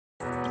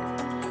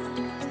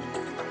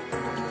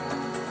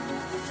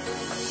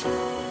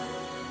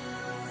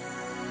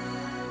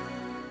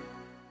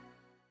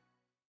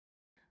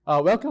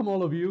Welcome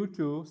all of you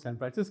to San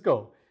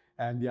Francisco.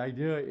 And the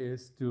idea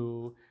is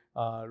to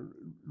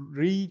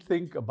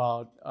rethink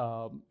about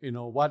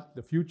what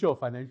the future of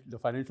the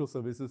financial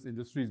services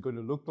industry is going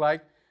to look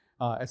like,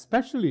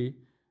 especially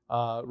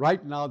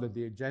right now that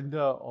the agenda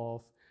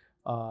of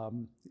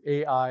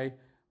AI,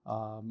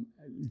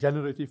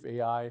 generative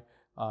AI,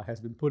 has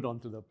been put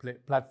onto the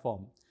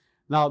platform.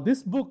 Now,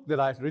 this book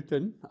that I've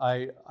written,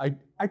 I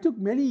took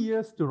many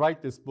years to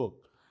write this book.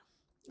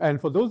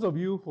 And for those of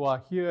you who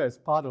are here as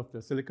part of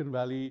the Silicon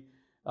Valley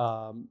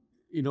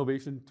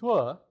Innovation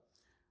Tour,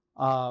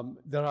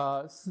 there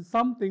are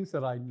some things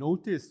that I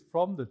noticed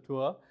from the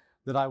tour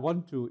that I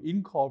want to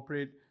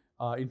incorporate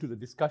into the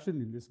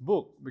discussion in this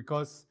book,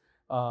 because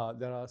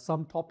there are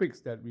some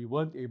topics that we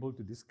weren't able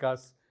to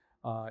discuss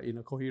in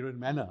a coherent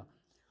manner.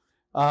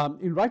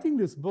 In writing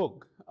this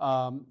book,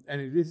 and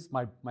it is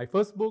my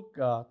first book,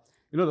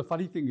 the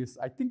funny thing is,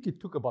 I think it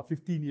took about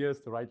 15 years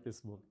to write this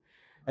book.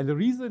 And the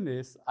reason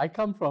is, I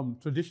come from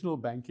traditional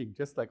banking,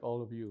 just like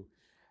all of you.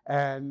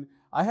 And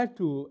I had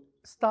to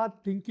start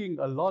thinking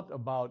a lot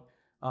about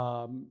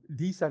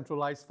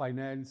decentralized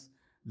finance,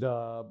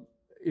 the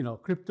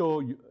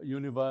crypto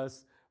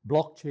universe,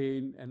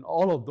 blockchain, and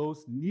all of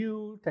those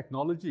new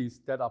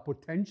technologies that are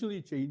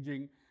potentially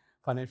changing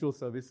financial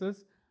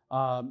services,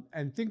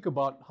 and think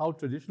about how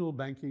traditional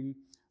banking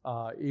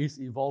is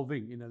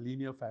evolving in a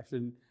linear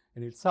fashion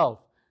in itself.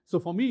 So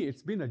for me,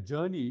 it's been a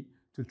journey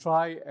to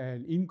try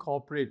and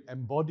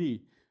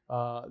embody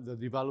the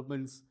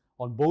developments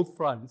on both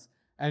fronts.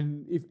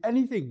 And if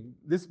anything,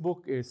 this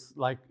book is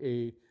like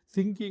a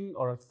thinking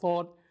or a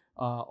thought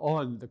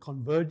on the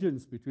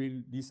convergence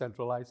between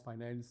decentralized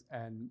finance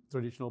and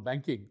traditional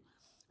banking.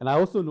 And I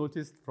also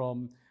noticed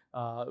from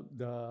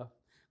the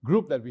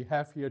group that we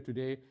have here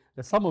today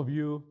that some of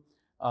you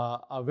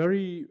are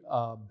very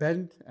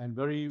bent and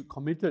very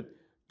committed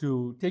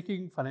to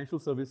taking financial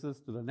services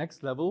to the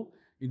next level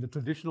in the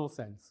traditional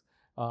sense.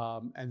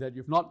 And that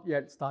you've not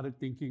yet started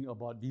thinking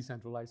about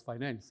decentralized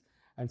finance.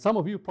 And some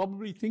of you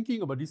probably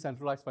thinking about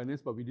decentralized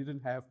finance, but we didn't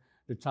have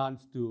the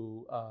chance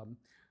to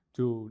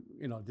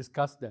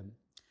discuss them.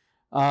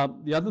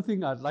 The other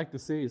thing I'd like to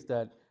say is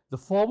that the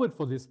foreword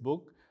for this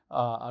book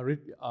are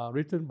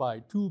written by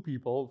two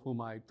people whom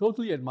I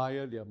totally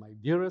admire. They are my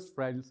dearest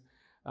friends.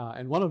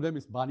 And one of them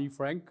is Barney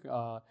Frank,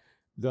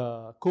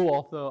 the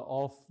co-author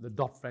of the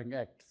Dodd-Frank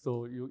Act.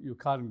 So you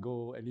can't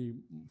go any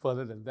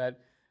further than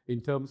that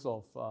in terms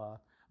of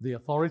the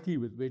authority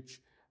with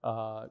which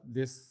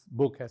this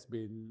book has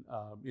been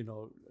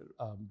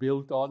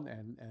built on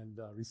and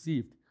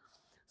received.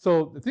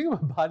 So the thing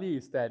about Barney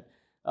is that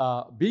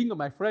being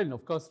my friend,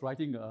 of course,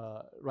 writing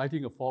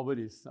a foreword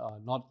is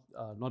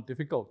not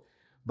difficult,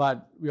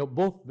 but we are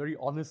both very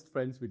honest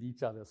friends with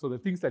each other. So the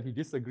things that he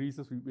disagrees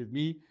with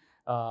me,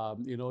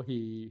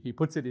 he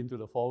puts it into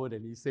the foreword,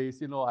 and he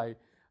says,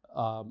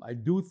 I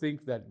do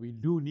think that we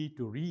do need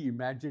to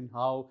reimagine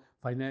how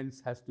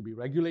finance has to be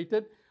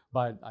regulated,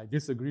 but I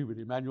disagree with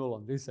Emmanuel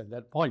on this and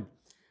that point.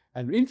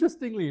 And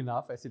interestingly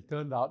enough, as it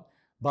turned out,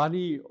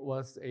 Barney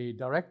was a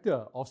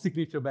director of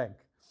Signature Bank.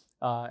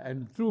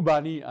 And through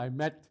Barney, I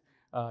met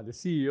the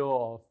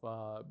CEO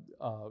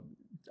of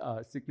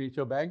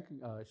Signature Bank,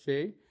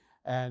 Shay.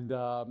 And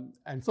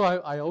so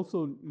I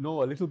also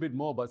know a little bit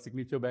more about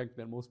Signature Bank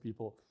than most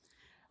people.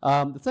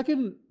 The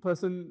second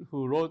person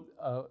who wrote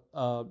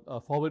a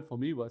foreword for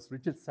me was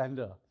Richard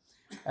Sander.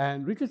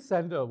 And Richard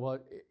Sander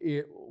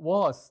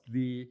was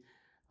the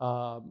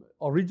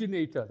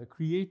originator, the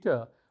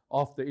creator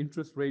of the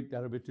interest rate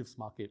derivatives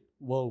market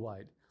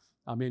worldwide.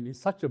 I mean,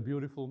 he's such a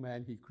beautiful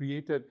man. He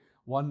created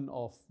one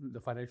of the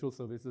financial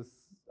services,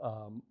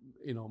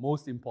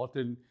 most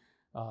important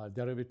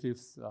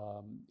derivatives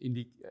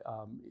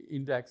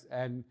index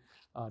and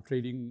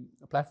trading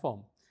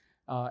platform.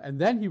 And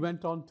then he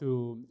went on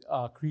to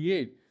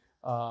create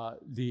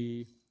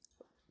the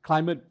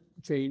climate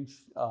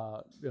change,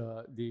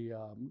 the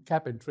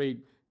cap and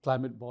trade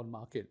climate bond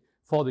market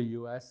for the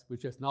US,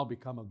 which has now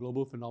become a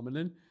global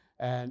phenomenon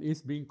and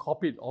is being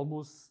copied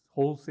almost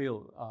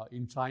wholesale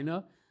in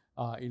China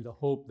in the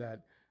hope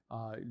that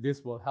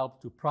this will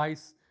help to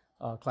price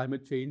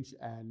climate change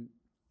and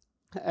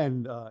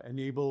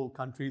enable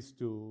countries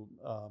to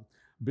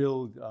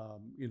build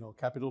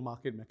capital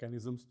market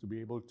mechanisms to be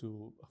able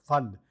to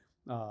fund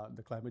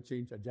the climate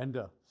change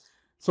agenda.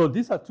 So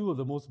these are two of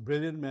the most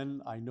brilliant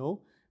men I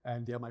know,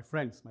 and they are my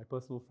friends, my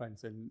personal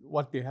friends. And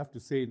what they have to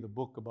say in the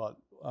book about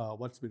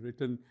what's been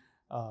written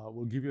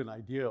will give you an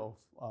idea of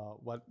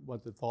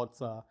what the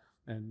thoughts are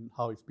and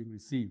how it's being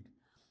received.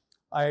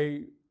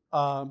 I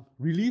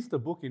released the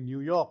book in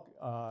New York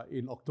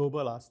in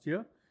October last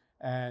year,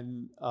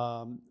 and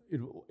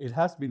it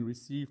has been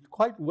received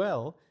quite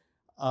well,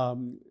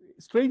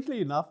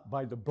 strangely enough,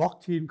 by the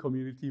blockchain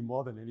community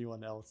more than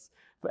anyone else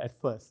at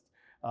first.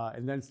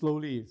 And then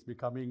slowly it's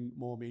becoming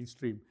more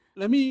mainstream.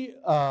 Let me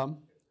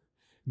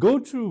go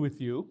through with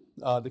you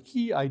the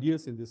key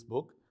ideas in this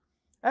book,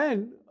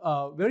 and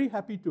very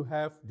happy to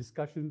have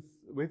discussions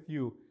with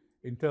you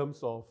in terms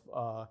of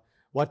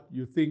what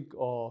you think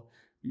or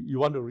you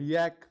want to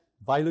react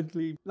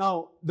violently.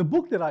 Now, the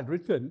book that I'd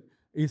written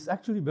is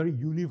actually very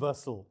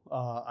universal.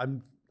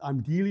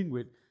 I'm dealing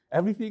with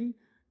everything,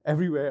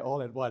 everywhere,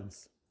 all at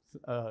once.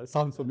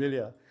 Sounds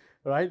familiar,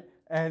 right?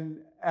 And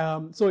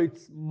so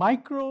it's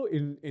micro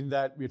in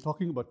that we're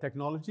talking about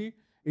technology.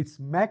 It's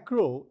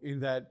macro in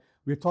that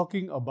we're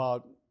talking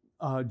about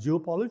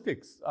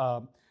geopolitics,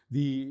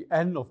 the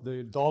end of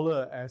the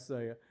dollar as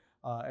a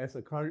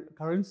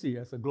currency,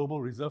 as a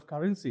global reserve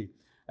currency.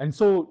 And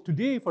so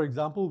today, for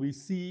example, we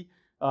see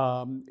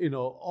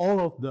all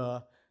of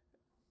the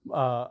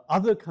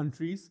other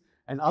countries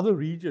and other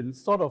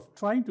regions sort of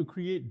trying to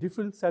create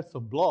different sets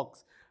of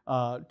blocks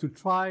to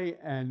try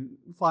and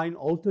find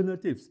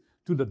alternatives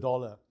to the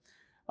dollar.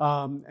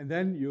 And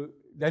then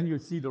you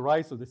see the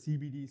rise of the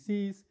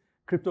CBDCs,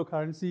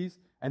 cryptocurrencies,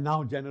 and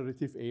now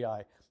generative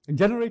AI. And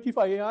generative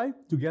AI,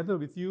 together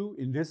with you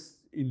in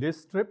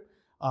this trip,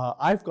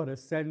 I've got a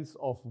sense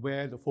of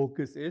where the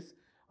focus is.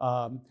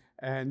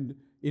 And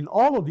in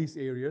all of these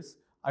areas,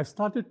 I've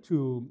started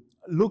to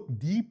look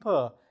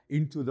deeper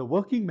into the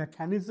working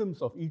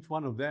mechanisms of each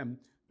one of them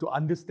to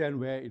understand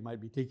where it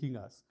might be taking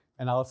us.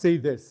 And I'll say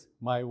this,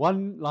 my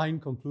one-line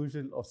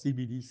conclusion of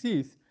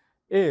CBDCs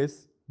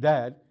is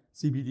that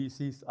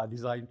CBDCs are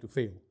designed to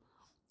fail.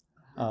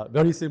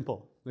 Very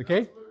simple,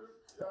 okay?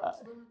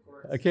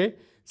 Okay,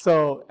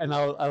 so, and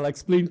I'll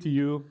explain to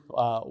you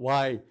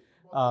why.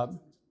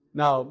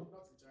 Now,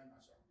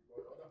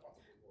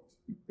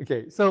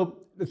 okay, so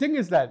the thing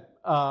is that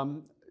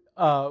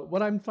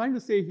what I'm trying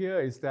to say here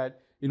is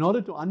that in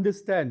order to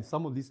understand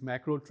some of these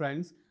macro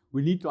trends,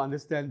 we need to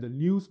understand the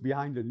news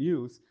behind the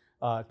news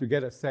to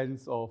get a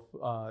sense of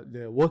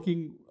the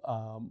working,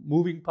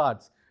 moving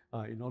parts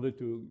in order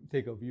to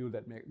take a view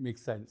that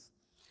makes sense.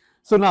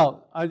 So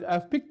now,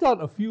 I've picked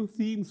out a few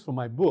themes from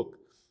my book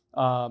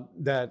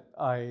that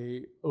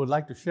I would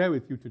like to share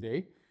with you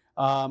today.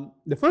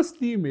 The first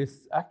theme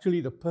is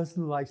actually the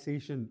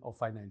personalization of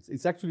finance.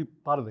 It's actually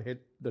part of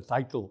the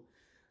title,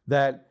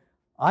 that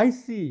I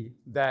see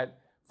that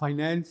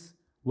finance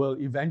will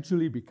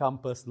eventually become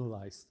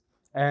personalized.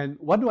 And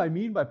what do I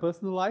mean by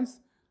personalized?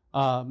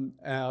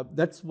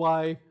 That's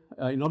why,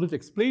 in order to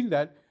explain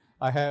that,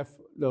 I have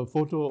the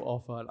photo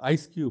of an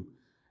ice cube.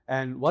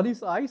 And what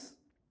is ice?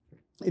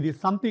 It is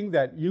something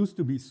that used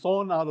to be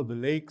sawn out of the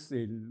lakes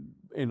in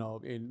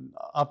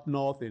up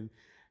north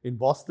in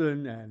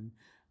Boston and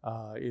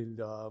in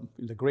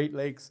the Great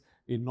Lakes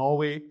in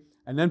Norway,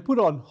 and then put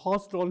on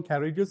horse-drawn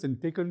carriages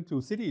and taken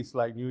to cities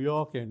like New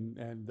York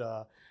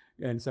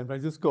and San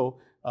Francisco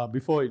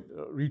before it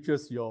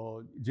reaches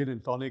your gin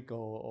and tonic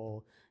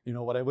or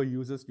whatever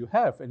uses you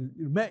have. And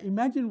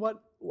imagine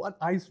what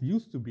ice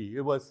used to be.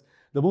 It was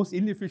the most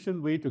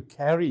inefficient way to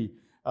carry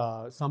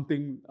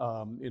something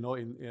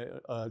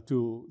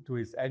to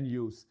its end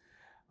use.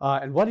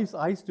 And what is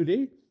ice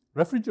today?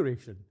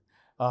 Refrigeration.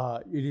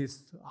 It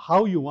is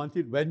how you want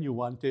it, when you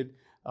want it,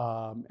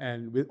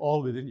 and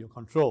all within your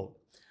control.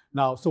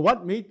 Now, so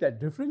what made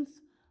that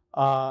difference?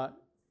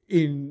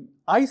 In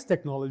ice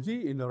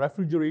technology, in the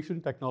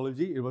refrigeration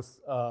technology, it was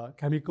a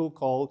chemical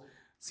called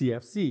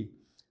CFC,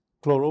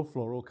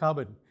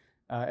 chlorofluorocarbon.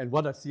 And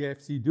what does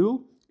CFC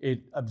do?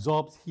 It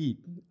absorbs heat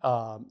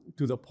to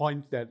the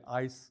point that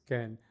ice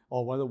can,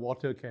 or whether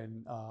water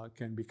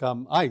can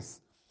become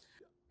ice.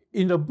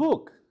 In the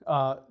book,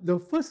 the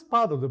first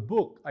part of the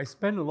book, I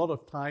spent a lot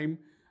of time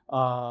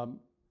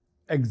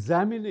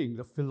examining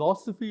the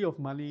philosophy of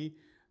money,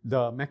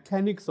 the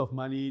mechanics of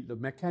money, the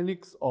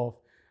mechanics of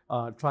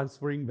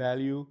transferring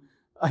value.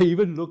 I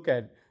even look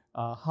at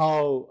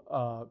how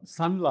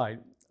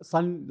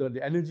the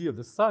energy of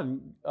the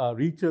sun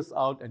reaches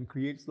out and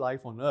creates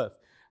life on Earth.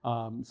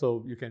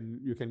 So you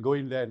can go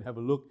in there and have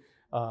a look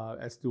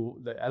as to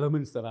the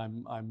elements that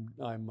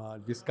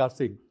I'm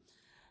discussing.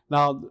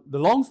 Now, the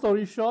long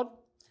story short,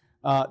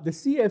 the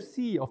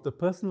CFC of the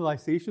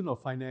personalization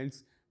of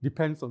finance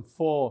depends on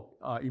four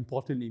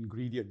important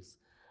ingredients.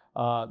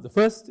 The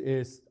first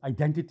is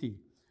identity.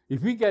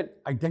 If we get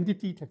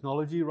identity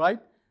technology right,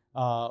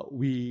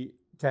 we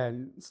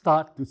can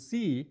start to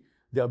see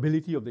the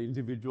ability of the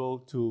individual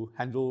to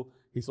handle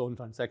his own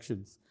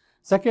transactions.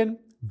 Second,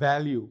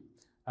 value.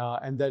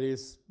 And that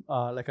is,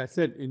 like I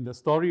said, in the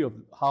story of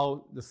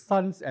how the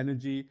sun's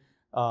energy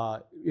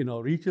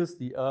reaches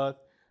the earth,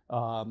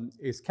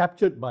 is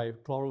captured by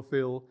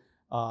chlorophyll,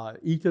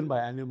 eaten by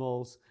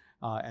animals,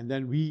 and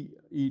then we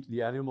eat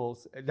the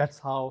animals. That's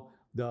how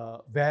the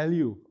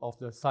value of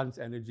the sun's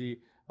energy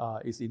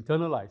is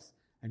internalized.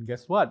 And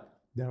guess what?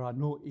 There are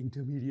no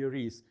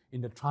intermediaries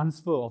in the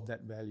transfer of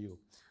that value.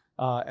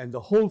 And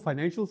the whole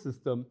financial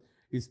system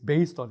is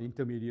based on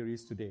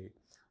intermediaries today.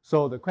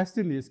 So the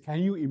question is, can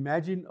you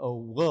imagine a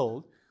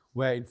world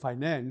where in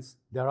finance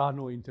there are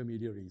no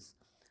intermediaries?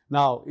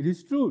 Now, it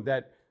is true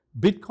that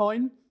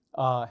Bitcoin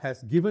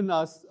has given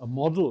us a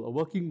model, a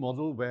working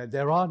model where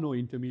there are no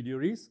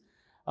intermediaries.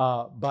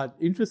 But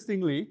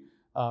interestingly,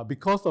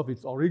 because of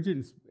its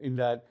origins in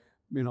that,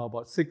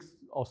 about 6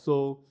 or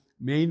so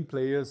main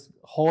players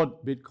hoard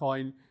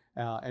Bitcoin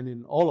and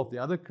in all of the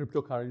other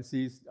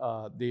cryptocurrencies,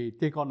 they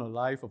take on a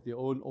life of their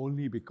own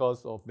only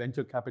because of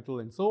venture capital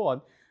and so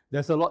on.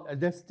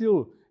 There's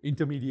still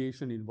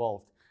intermediation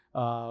involved.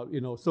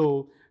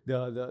 So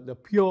the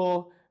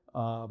pure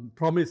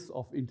promise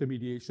of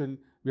intermediation,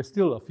 we're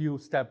still a few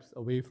steps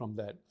away from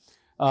that.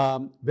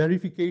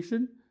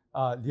 Verification,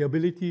 the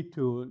ability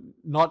to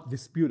not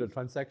dispute a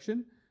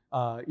transaction.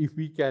 If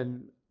we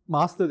can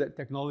master that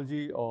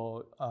technology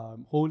or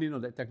hone in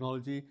on that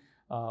technology,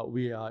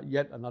 we are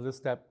yet another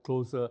step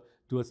closer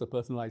towards the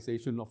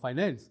personalization of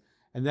finance.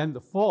 And then the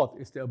fourth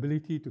is the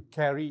ability to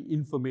carry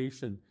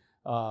information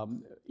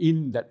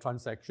in that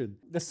transaction.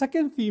 The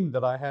second theme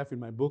that I have in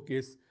my book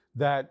is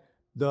that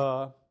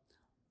the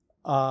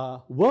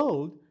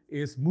world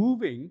is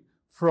moving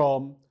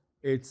from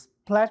its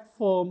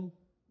platform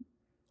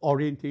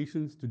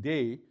orientations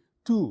today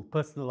to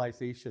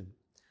personalization.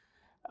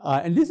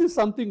 And this is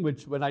something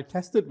which, when I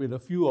tested with a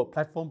few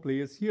platform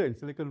players here in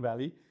Silicon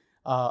Valley,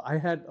 I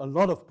had a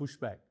lot of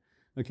pushback.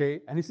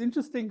 Okay, and it's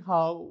interesting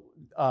how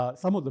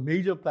some of the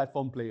major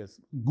platform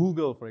players,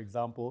 Google, for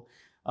example,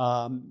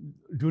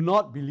 do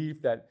not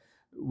believe that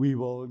we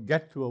will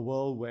get to a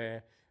world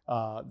where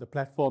the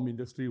platform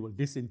industry will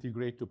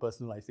disintegrate to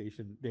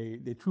personalization.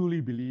 They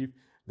truly believe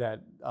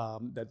that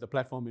the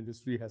platform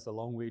industry has a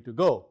long way to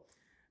go.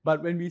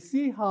 But when we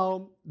see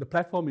how the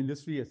platform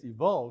industry has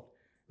evolved,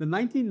 the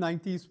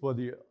 1990s were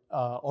the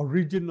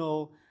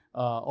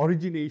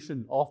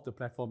origination of the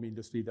platform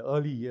industry, the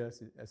early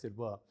years, as it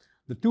were.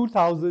 The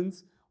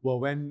 2000s were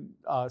when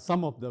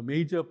some of the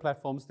major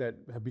platforms that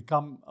have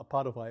become a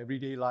part of our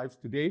everyday lives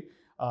today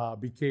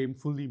became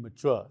fully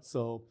mature.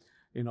 So,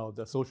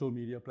 the social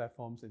media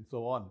platforms and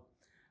so on.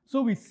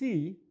 So we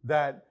see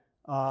that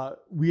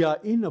we are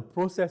in a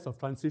process of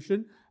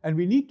transition, and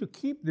we need to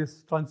keep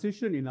this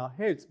transition in our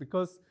heads,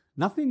 because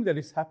nothing that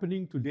is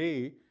happening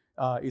today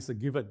is a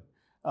given.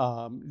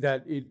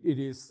 That it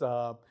is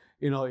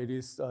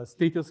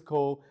status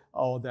quo,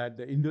 or that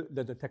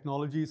the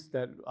technologies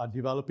that are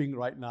developing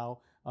right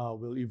now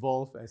will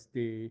evolve as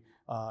they,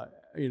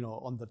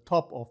 on the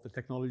top of the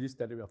technologies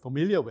that we are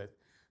familiar with.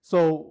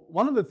 So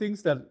one of the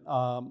things that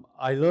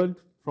I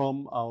learned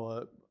from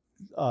our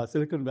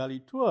Silicon Valley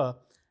tour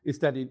is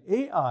that in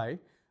AI,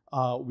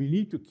 we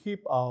need to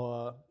keep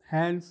our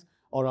hands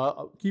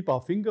or keep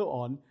our finger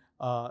on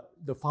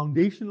the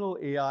foundational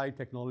AI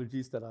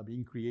technologies that are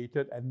being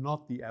created, and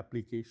not the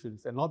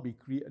applications, and not be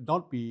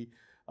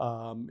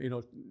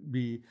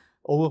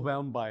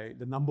overwhelmed by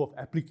the number of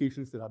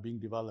applications that are being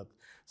developed.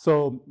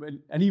 So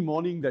any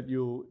morning that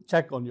you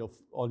check on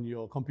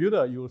your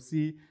computer, you'll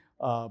see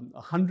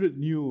 100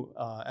 new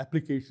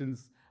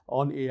applications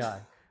on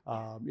AI.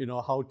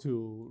 How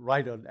to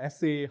write an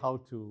essay, how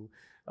to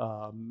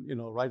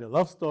write a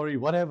love story,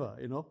 whatever.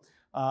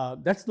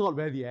 That's not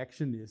where the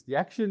action is. The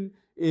action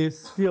is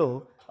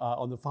still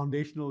on the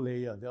foundational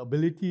layer, the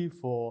ability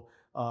for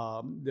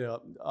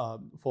the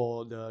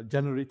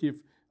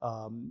generative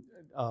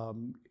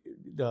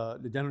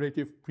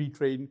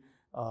pre-trained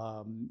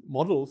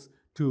models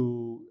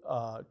to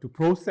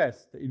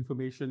process the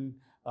information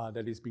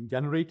that is being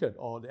generated,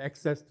 or the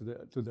access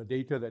to the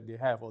data that they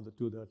have, or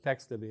to the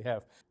text that they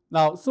have.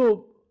 Now,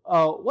 so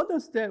where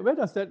does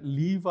that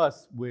leave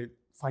us with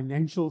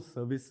financial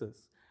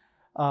services?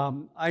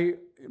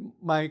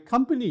 My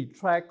company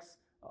tracks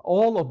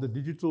all of the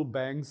digital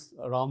banks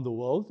around the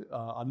world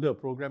under a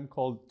program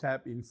called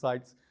Tab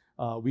Insights.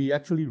 We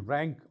actually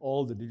rank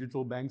all the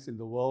digital banks in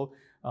the world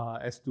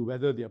as to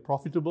whether they are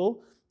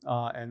profitable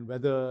and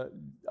whether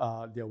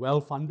they are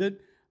well funded,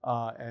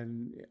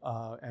 and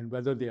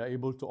whether they are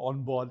able to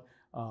onboard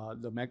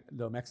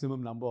the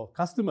maximum number of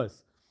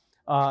customers.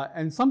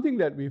 And something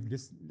that we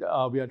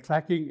are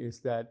tracking is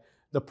that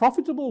the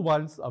profitable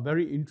ones are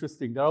very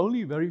interesting. There are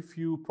only very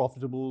few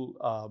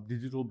profitable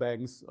digital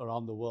banks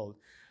around the world,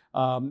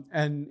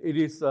 and it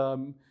is a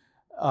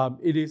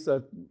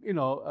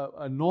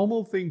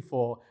normal thing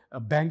for a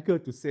banker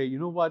to say, you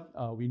know what,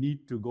 we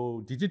need to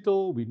go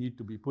digital, we need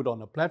to be put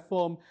on a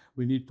platform,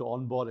 we need to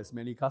onboard as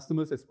many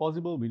customers as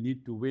possible, we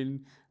need to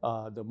win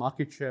the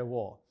market share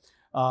war.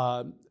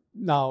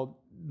 Now,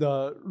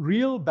 the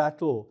real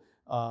battle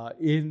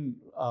in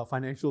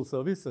financial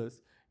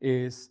services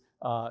is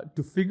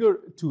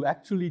to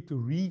actually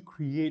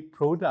recreate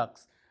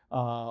products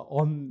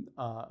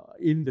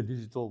in the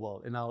digital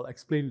world, and I'll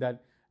explain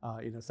that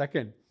in a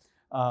second.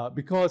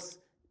 Because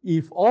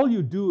if all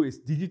you do is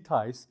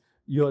digitize,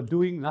 you're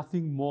doing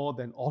nothing more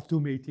than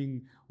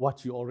automating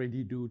what you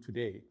already do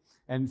today.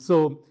 And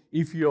so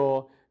if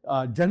your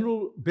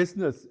general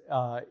business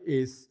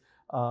is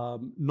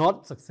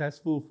not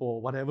successful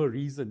for whatever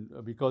reason,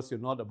 because you're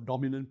not a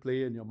dominant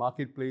player in your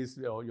marketplace,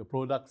 or your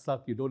products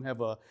suck, you don't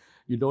have a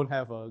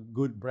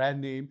good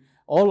brand name,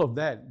 all of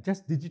that,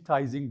 just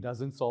digitizing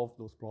doesn't solve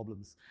those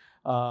problems.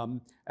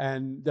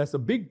 And there's a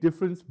big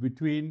difference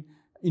between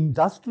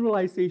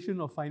industrialization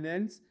of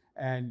finance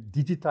and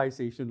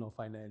digitization of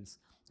finance.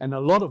 And a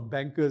lot of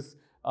bankers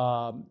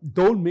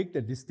don't make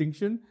the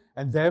distinction,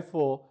 and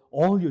therefore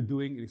all you're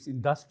doing is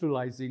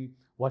industrializing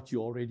what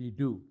you already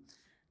do.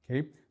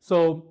 Okay,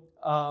 so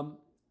um,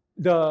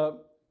 the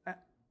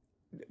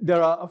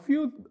there are a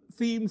few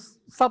themes,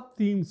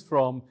 sub-themes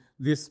from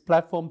this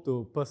platform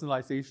to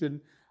personalization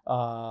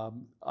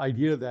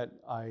idea that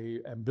I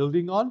am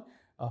building on.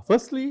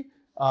 Firstly,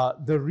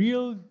 the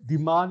real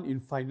demand in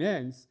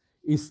finance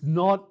is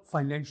not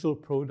financial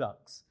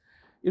products.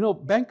 You know,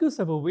 bankers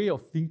have a way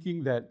of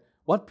thinking that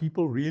what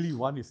people really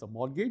want is a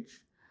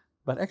mortgage,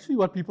 but actually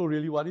what people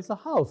really want is a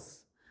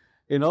house,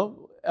 you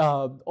know,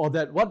 or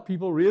that what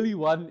people really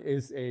want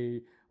is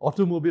a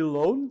automobile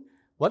loan,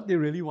 what they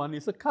really want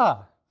is a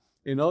car.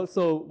 You know,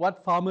 so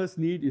what farmers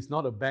need is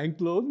not a bank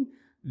loan,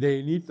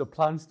 they need the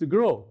plants to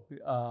grow,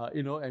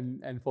 you know,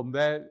 and from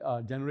there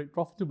generate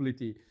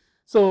profitability.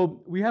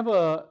 So we have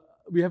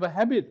a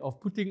habit of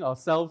putting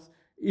ourselves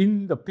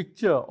in the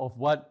picture of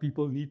what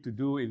people need to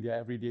do in their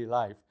everyday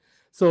life.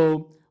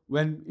 So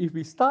if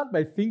we start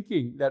by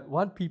thinking that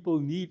what people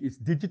need is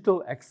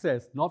digital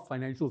access, not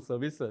financial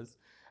services,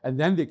 and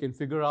then they can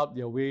figure out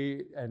their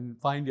way and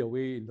find their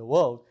way in the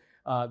world,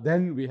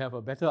 then we have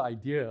a better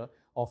idea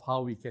of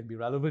how we can be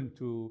relevant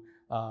to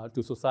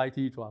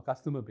society, to our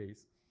customer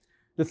base.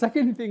 The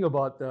second thing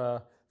about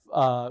the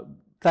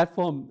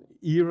platform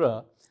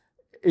era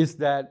is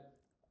that,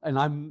 and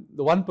I'm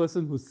the one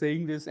person who's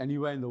saying this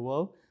anywhere in the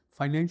world,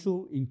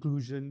 financial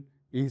inclusion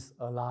is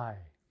a lie.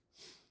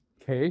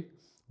 Okay,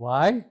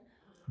 why?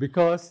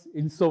 Because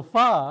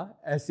insofar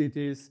as it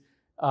is,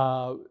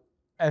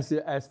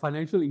 as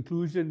financial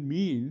inclusion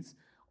means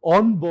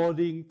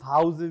onboarding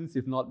thousands,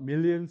 if not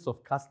millions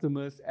of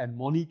customers and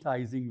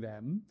monetizing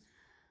them,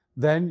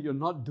 then you're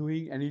not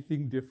doing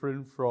anything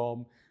different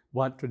from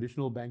what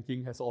traditional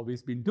banking has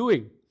always been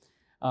doing.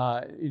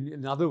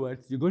 In other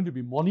words, you're going to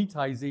be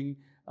monetizing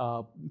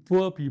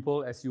poor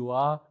people as you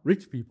are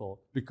rich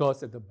people,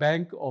 because at the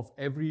bank of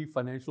every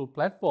financial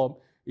platform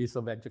is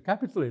a venture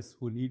capitalist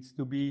who needs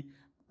to be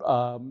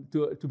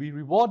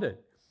rewarded.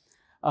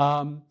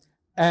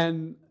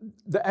 And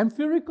the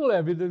empirical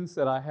evidence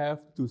that I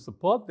have to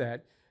support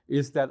that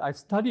is that I've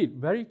studied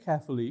very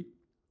carefully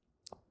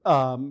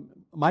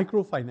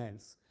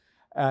microfinance.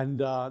 And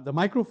the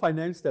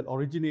microfinance that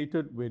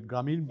originated with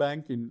Grameen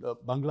Bank in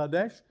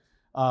Bangladesh,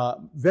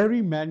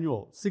 very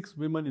manual, 6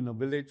 women in a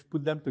village,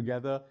 put them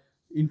together,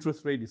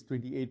 interest rate is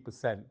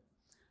 28%,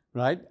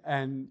 right?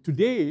 And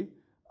today,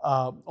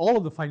 all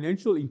of the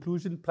financial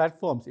inclusion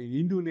platforms in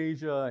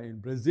Indonesia, in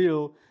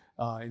Brazil,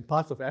 in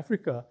parts of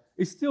Africa,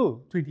 is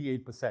still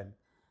 28%.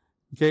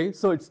 Okay,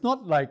 so it's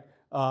not like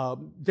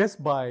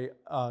just by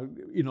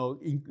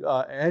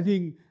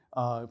adding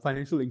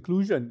financial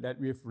inclusion that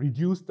we've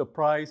reduced the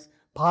price,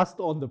 passed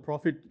on the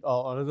profit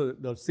or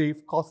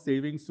the cost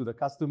savings to the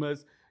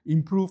customers,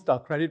 improved our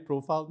credit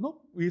profile.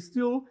 No, we're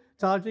still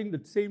charging the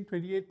same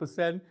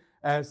 28%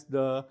 as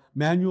the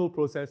manual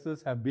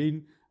processes have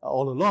been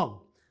all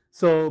along.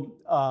 So,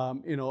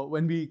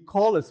 when we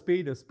call a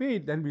spade,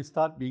 then we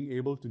start being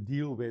able to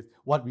deal with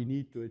what we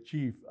need to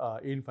achieve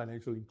in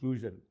financial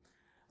inclusion.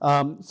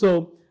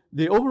 So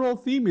the overall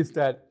theme is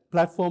that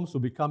platforms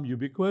will become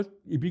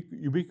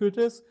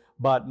ubiquitous,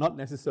 but not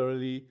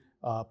necessarily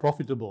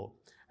profitable.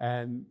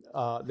 And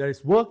there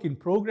is work in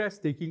progress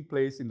taking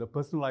place in the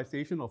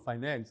personalization of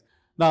finance.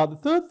 Now, the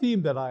third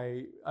theme that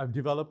I've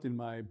developed in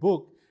my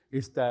book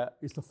is the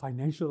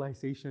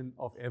financialization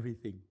of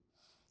everything.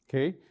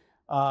 Okay.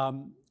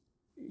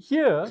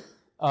 Here,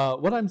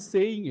 what I'm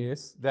saying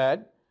is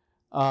that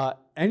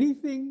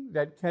anything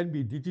that can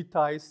be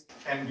digitized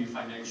can be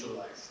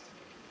financialized.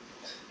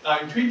 Now,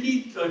 in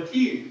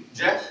 2013,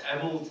 Jack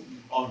Arnold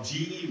of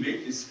GE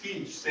made a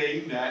speech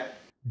saying that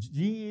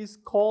GE's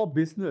core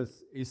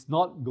business is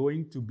not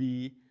going to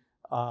be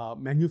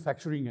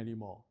manufacturing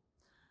anymore,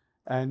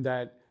 and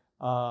that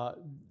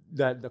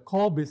the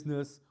core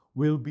business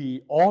will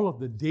be all of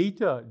the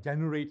data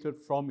generated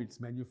from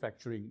its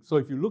manufacturing. So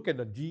if you look at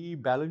the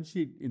GE balance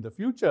sheet in the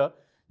future,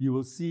 you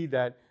will see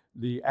that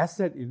the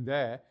asset in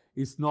there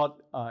is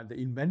not the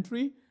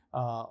inventory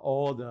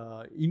or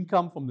the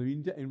income from the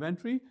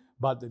inventory,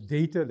 but the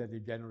data that they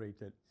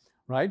generated,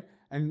 right?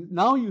 And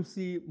now you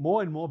see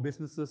more and more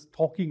businesses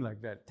talking like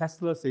that.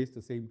 Tesla says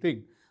the same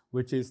thing,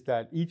 which is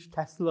that each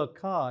Tesla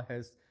car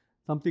has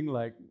something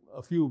like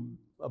a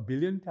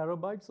billion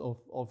terabytes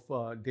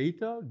of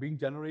data being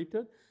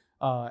generated.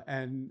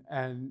 And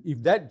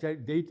if that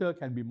data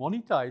can be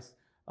monetized,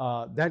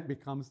 that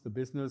becomes the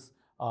business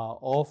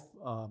of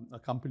a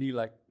company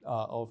like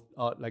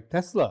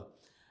Tesla.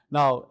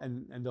 Now,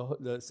 and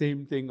the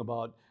same thing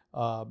about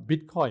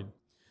Bitcoin.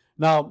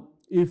 Now,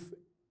 if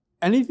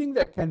anything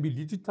that can be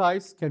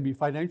digitized can be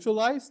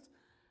financialized,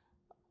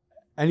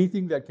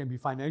 anything that can be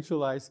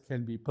financialized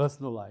can be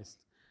personalized.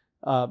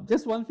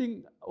 Just one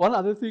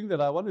other thing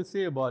that I want to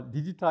say about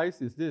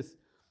digitized is this,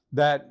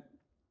 that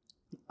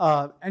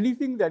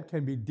anything that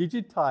can be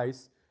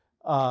digitized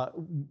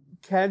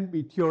can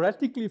be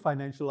theoretically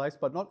financialized,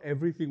 but not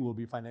everything will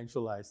be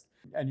financialized.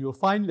 And you'll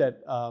find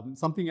that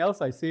something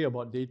else I say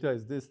about data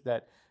is this,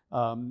 that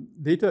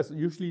data is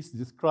usually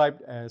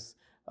described as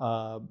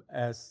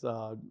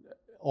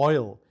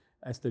oil,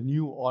 as the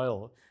new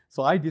oil.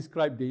 So I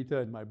describe data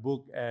in my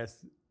book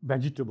as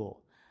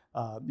vegetable.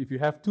 If you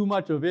have too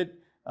much of it,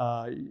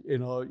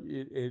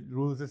 it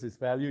loses its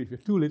value. If you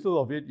have too little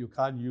of it, you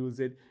can't use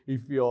it.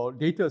 If your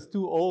data is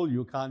too old,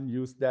 you can't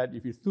use that.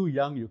 If it's too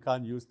young, you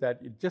can't use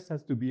that. It just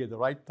has to be at the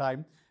right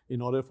time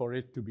in order for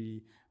it to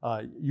be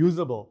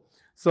usable.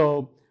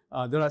 So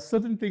there are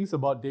certain things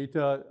about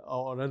data,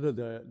 or rather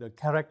the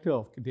character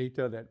of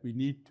data, that we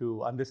need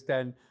to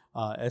understand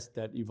as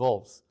that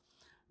evolves.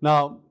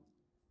 Now,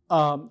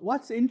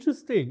 what's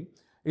interesting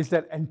is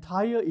that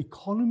entire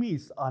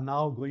economies are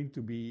now going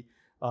to be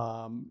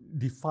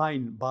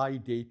defined by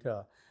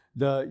data.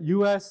 The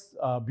US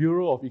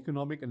Bureau of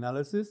Economic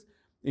Analysis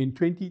in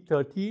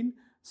 2013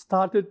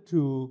 started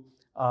to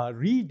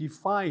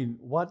redefine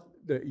what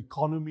the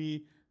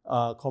economy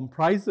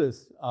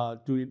comprises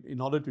in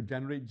order to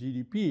generate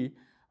GDP,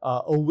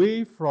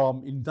 away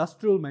from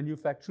industrial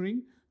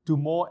manufacturing to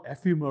more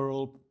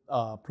ephemeral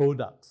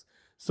products.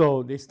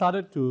 So they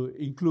started to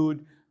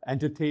include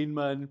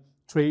entertainment,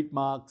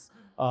 trademarks,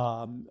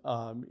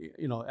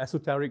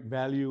 esoteric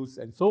values,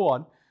 and so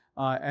on.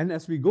 And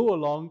as we go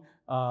along,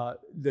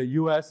 the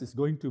US is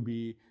going to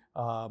be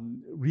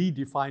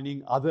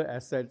redefining other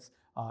assets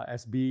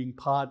as being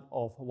part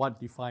of what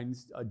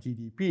defines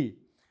GDP.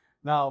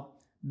 Now,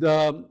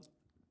 the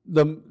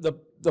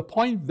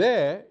point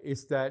there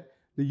is that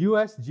the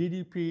US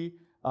GDP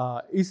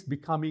is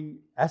becoming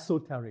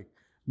esoteric,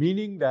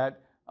 meaning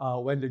that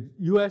when the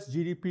US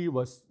GDP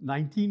was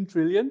 19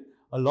 trillion,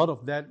 a lot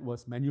of that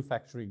was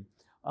manufacturing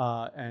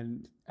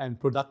and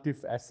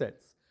productive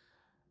assets.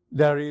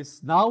 There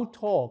is now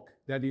talk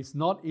that is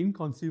not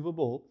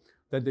inconceivable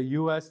that the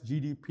US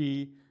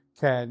GDP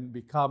can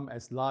become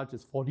as large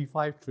as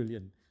 45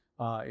 trillion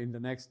in the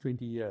next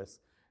 20 years.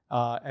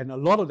 And a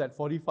lot of that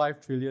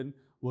 45 trillion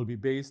will be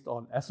based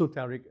on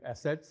esoteric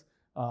assets,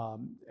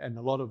 and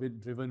a lot of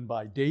it driven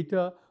by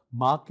data,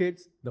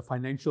 markets, the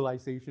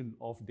financialization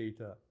of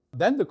data.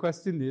 Then the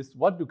question is,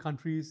 what do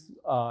countries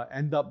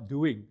end up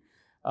doing?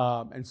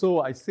 And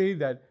so I say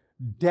that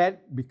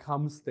debt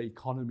becomes the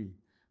economy,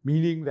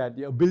 meaning that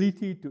the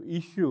ability to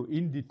issue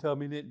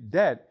indeterminate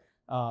debt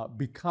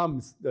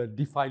becomes the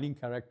defining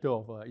character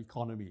of an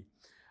economy.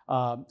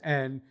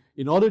 And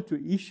in order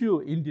to issue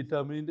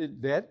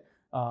indeterminate debt,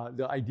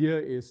 the idea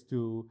is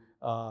to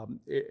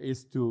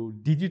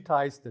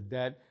digitize the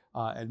debt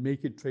and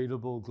make it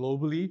tradable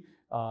globally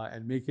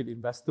and make it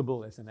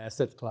investable as an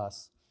asset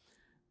class.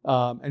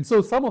 And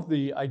so some of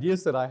the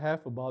ideas that I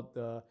have about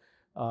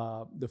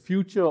the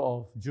future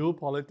of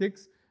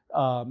geopolitics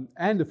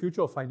and the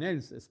future of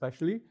finance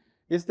especially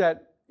is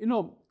that,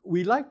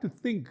 we like to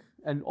think,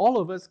 and all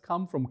of us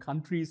come from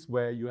countries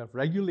where you have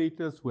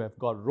regulators who have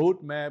got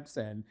roadmaps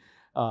and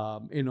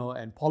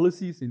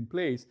policies in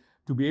place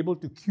to be able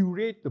to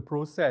curate the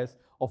process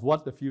of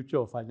what the future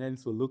of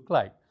finance will look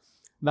like.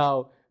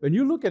 Now, when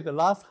you look at the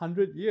last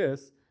 100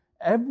 years,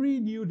 every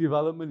new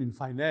development in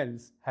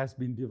finance has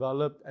been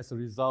developed as a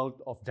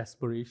result of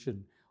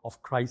desperation,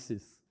 of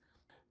crisis.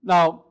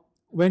 Now,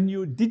 when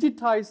you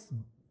digitize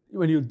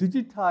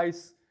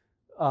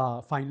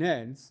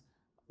finance,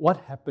 what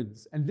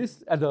happens? And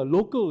this, at a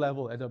local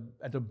level, at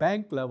a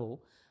bank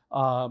level,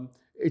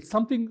 it's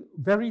something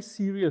very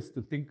serious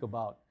to think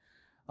about.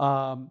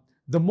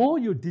 The more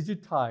you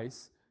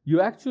digitize,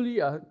 you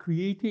actually are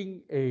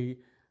creating a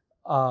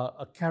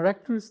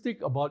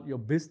characteristic about your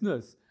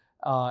business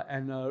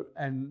and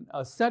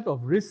a set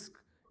of risk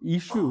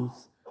issues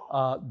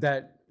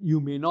that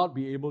you may not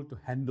be able to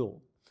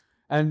handle.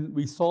 And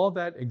we saw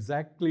that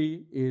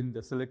exactly in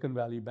the Silicon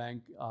Valley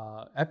Bank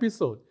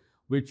episode,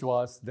 which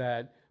was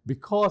that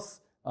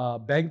because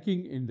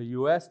banking in the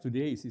US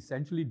today is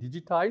essentially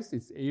digitized,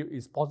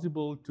 it's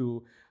possible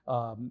to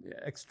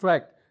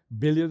extract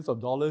billions of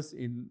dollars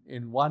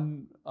in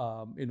one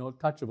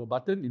touch of a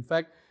button. In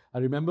fact, I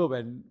remember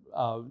when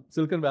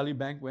Silicon Valley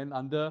Bank went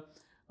under,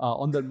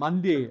 on the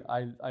Monday,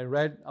 I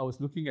was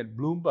looking at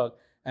Bloomberg,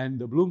 and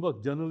the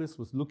Bloomberg journalist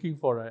was looking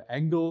for an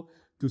angle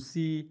to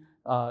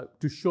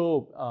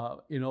show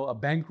a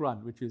bank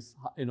run, which is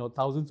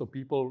thousands of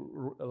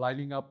people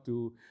lining up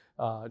to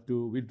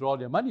withdraw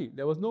their money.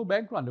 There was no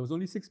bank run. There was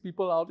only 6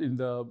 people out in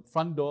the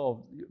front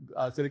door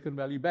of Silicon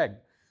Valley Bank.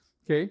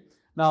 Okay.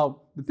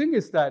 Now the thing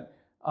is that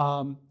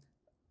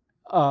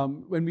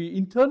when we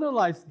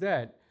internalize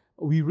that,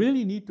 we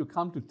really need to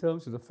come to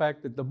terms with the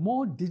fact that the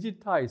more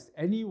digitized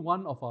any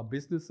one of our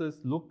businesses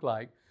look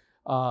like,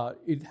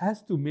 it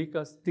has to make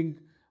us think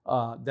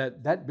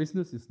that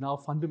business is now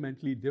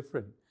fundamentally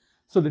different.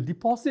 So the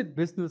deposit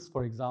business,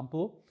 for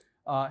example,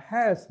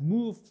 has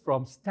moved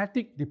from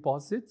static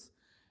deposits,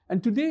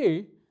 and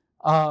today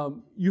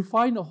you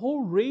find a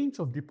whole range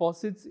of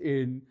deposits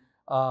in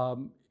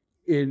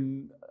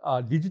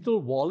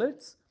digital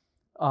wallets,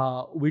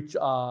 which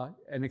are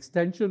an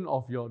extension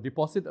of your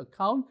deposit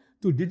account,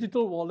 to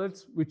digital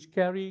wallets which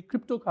carry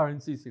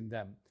cryptocurrencies in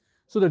them.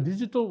 So the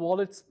digital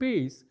wallet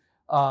space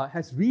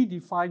has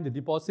redefined the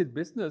deposit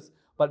business,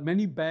 but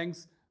many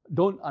banks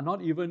are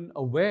not even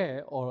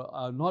aware or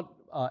are not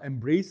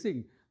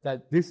embracing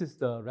that this is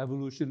the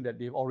revolution that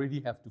they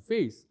already have to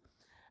face.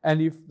 And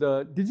if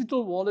the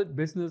digital wallet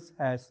business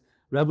has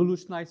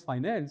revolutionize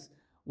finance,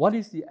 what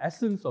is the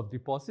essence of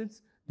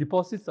deposits?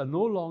 Deposits are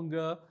no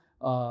longer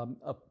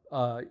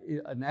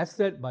an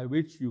asset by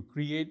which you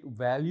create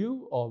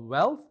value or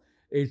wealth.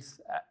 It's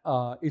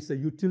a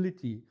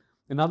utility.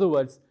 In other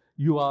words,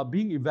 you are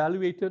being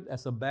evaluated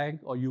as a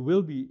bank, or you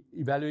will be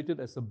evaluated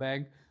as a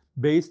bank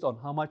based on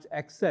how much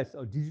access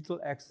or digital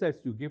access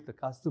you give the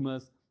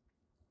customers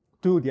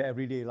to their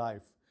everyday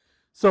life.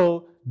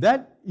 So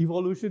that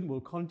evolution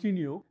will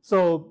continue.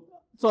 So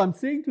I'm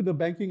saying to the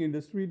banking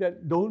industry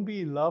that don't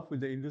be in love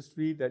with the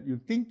industry that you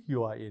think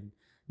you are in.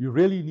 You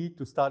really need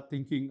to start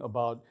thinking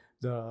about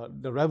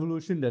the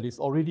revolution that is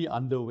already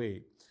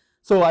underway.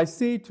 So I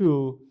say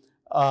to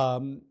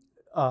all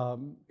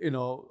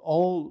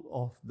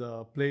of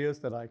the players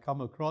that I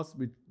come across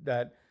with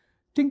that,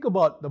 think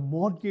about the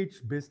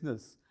mortgage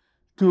business.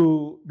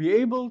 To be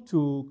able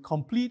to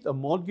complete a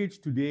mortgage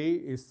today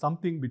is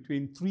something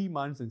between 3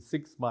 months and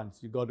 6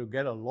 months. You got to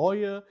get a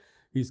lawyer.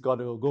 He's got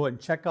to go and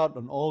check out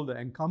on all the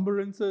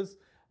encumbrances,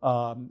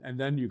 and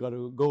then you got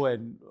to go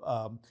and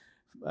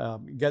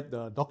get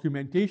the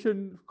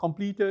documentation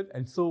completed,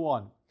 and so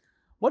on.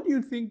 What do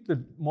you think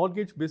the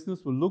mortgage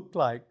business will look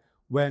like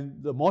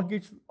when the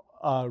mortgage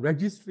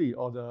registry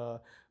or the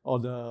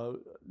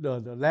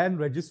land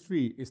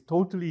registry is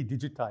totally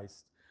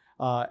digitized?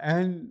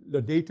 And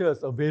the data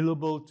is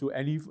available to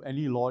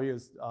any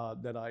lawyers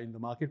that are in the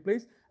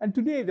marketplace. And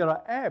today there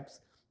are apps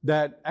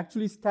that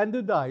actually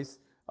standardize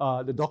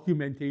the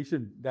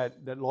documentation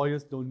that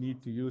lawyers don't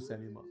need to use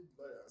anymore.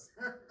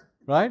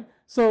 Right?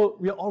 So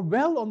we are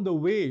well on the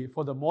way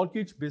for the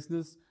mortgage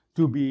business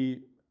to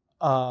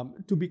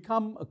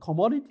become a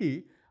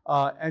commodity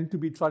and to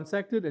be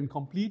transacted and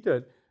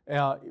completed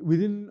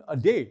within a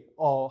day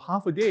or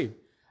half a day.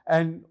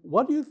 And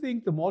what do you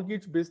think the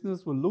mortgage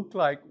business will look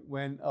like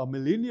when a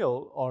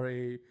millennial or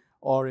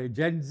a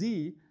Gen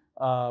Z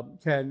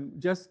can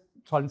just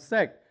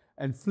transact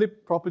and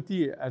flip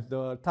property at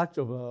the touch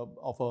of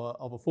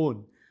a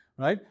phone,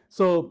 right?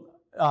 So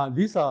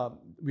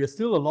we are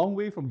still a long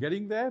way from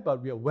getting there,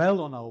 but we are well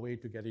on our way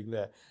to getting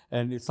there,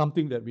 and it's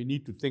something that we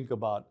need to think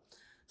about.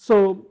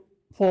 So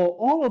for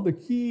all of the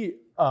key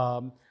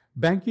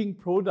banking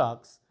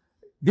products,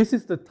 this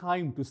is the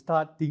time to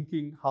start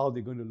thinking how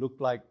they're going to look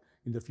like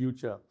in the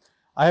future.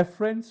 I have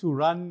friends who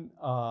run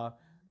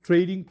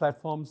trading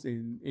platforms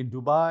in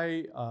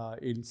Dubai,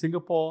 in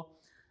Singapore,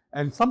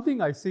 and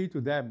something I say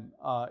to them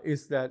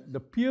is that the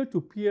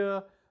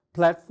peer-to-peer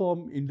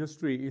platform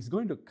industry is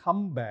going to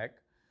come back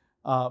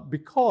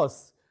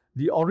because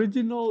the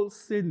original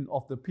sin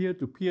of the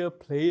peer-to-peer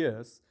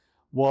players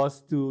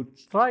was to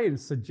try and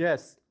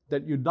suggest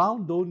that you now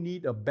don't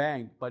need a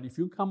bank, but if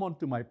you come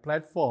onto my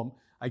platform,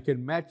 I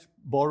can match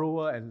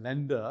borrower and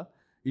lender,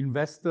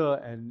 investor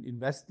and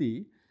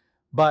investee,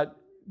 but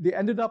they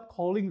ended up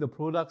calling the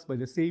products by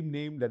the same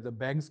name that the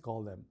banks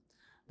call them.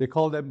 They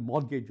call them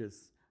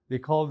mortgages. They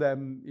call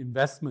them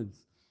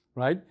investments,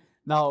 right?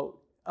 Now,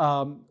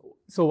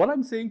 so what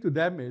I'm saying to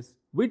them is,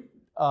 with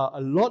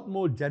a lot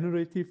more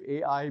generative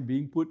AI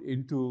being put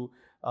into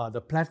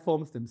the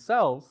platforms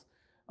themselves,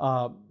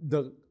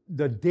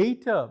 the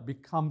data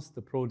becomes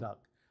the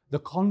product. The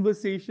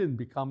conversation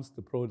becomes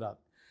the product.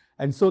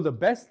 And so the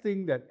best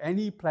thing that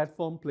any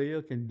platform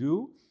player can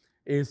do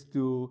is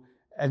to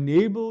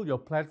enable your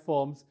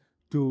platforms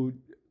to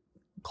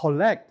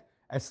collect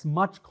as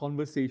much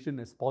conversation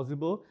as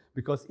possible,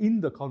 because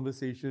in the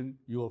conversation,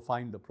 you will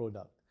find the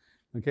product.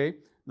 Okay?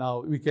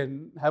 Now, we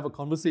can have a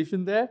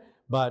conversation there,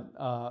 but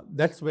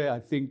that's where I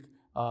think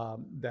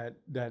that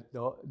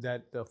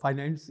the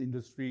finance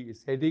industry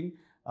is heading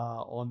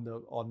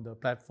on the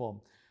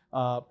platform.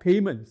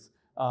 Payments.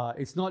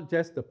 It's not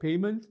just the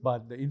payment,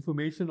 but the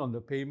information on the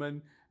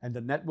payment and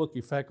the network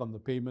effect on the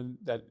payment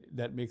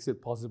that makes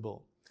it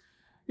possible.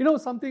 You know,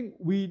 something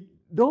we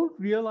don't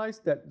realize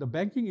that the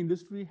banking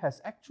industry has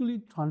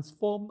actually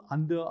transformed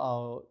under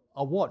our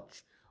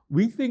watch.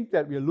 We think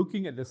that we are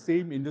looking at the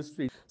same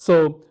industry.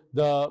 So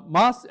the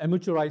mass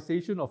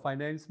amateurization of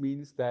finance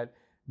means that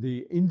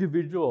the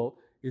individual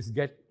is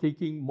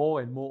taking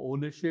more and more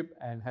ownership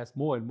and has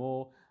more and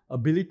more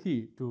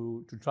ability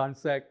to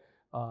transact,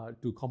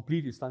 to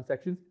complete its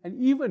transactions, and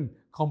even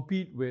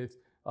compete with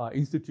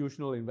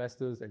institutional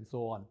investors and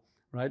so on,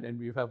 right? And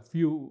we have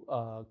few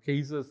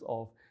cases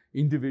of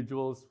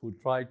individuals who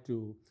try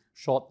to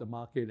short the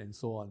market and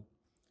so on.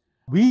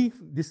 We've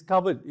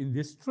discovered in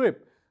this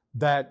trip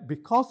that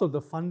because of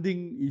the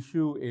funding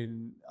issue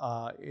in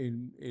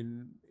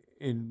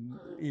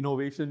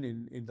innovation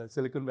in the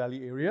Silicon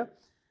Valley area,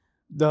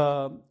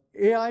 the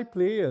AI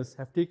players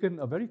have taken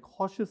a very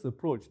cautious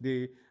approach.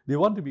 They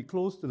want to be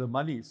close to the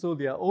money, so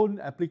their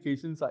own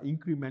applications are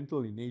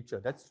incremental in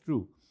nature. That's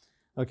true,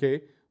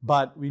 okay?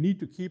 But we need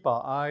to keep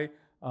our eye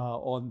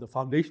on the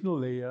foundational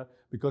layer,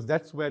 because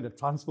that's where the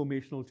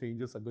transformational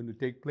changes are going to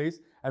take place.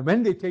 And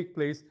when they take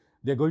place,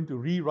 they're going to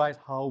rewrite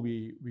how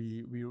we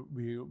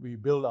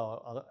build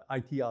our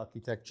IT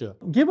architecture.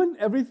 Given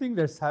everything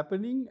that's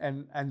happening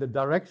and the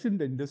direction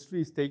the industry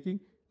is taking,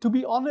 to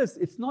be honest,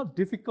 it's not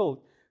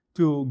difficult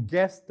to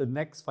guess the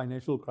next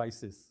financial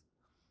crisis.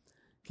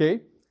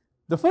 Okay?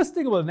 The first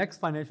thing about the next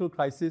financial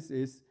crisis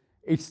is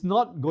it's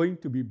not going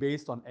to be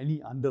based on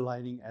any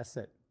underlying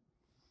asset.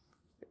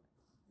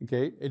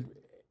 Okay, it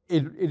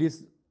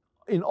is,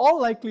 in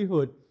all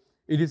likelihood,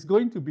 it is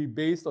going to be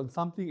based on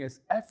something as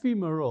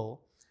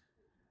ephemeral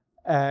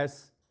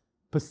as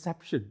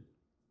perception.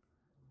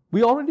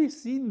 We already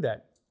seen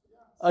that.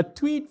 A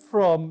tweet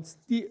from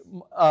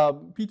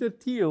Peter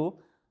Thiel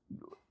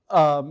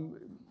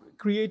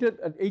created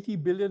an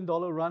 $80 billion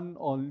run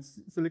on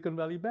Silicon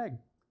Valley Bank.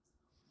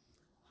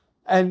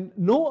 And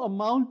no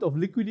amount of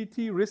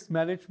liquidity risk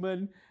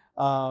management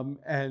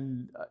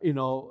and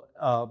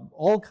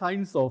all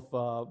kinds of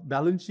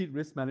balance sheet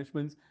risk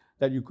management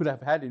that you could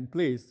have had in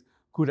place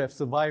could have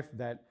survived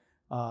that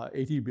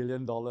 $80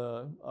 billion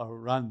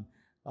run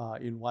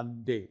in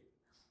one day.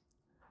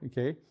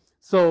 Okay,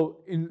 so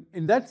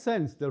in that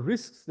sense, the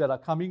risks that are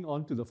coming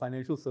onto the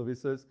financial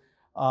services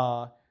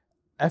are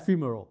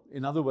ephemeral.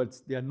 In other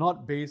words, they are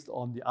not based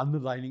on the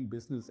underlying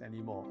business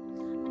anymore.